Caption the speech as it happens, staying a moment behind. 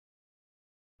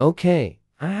Okay,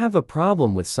 I have a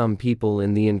problem with some people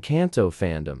in the Encanto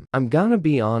fandom. I'm gonna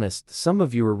be honest, some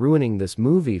of you are ruining this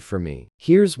movie for me.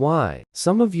 Here's why.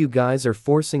 Some of you guys are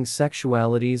forcing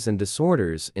sexualities and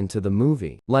disorders into the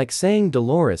movie. Like saying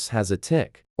Dolores has a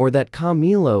tic, or that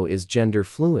Camilo is gender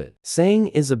fluid. Saying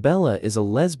Isabella is a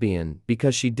lesbian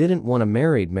because she didn't want to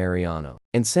marry Mariano.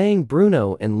 And saying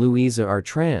Bruno and Luisa are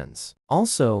trans.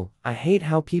 Also, I hate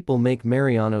how people make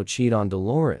Mariano cheat on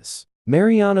Dolores.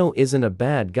 Mariano isn't a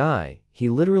bad guy. He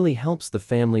literally helps the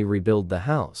family rebuild the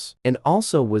house, and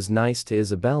also was nice to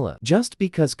Isabella. Just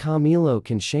because Camilo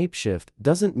can shapeshift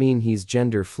doesn't mean he's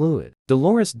gender fluid.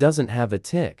 Dolores doesn't have a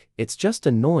tic, it's just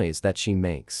a noise that she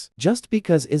makes. Just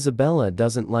because Isabella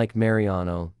doesn't like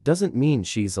Mariano doesn't mean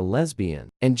she's a lesbian.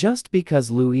 And just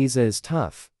because Luisa is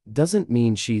tough doesn't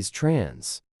mean she's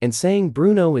trans. And saying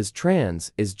Bruno is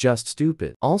trans is just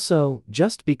stupid. Also,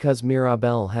 just because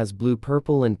Mirabel has blue,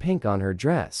 purple, and pink on her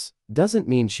dress doesn't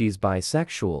mean she's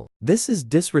bisexual. This is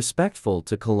disrespectful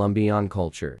to Colombian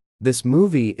culture. This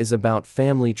movie is about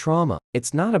family trauma.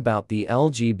 It's not about the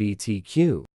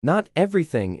LGBTQ. Not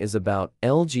everything is about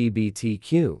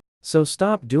LGBTQ. So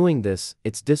stop doing this,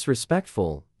 it's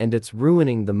disrespectful, and it's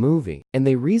ruining the movie. And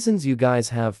the reasons you guys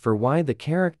have for why the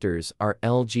characters are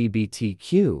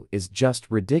LGBTQ is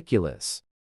just ridiculous.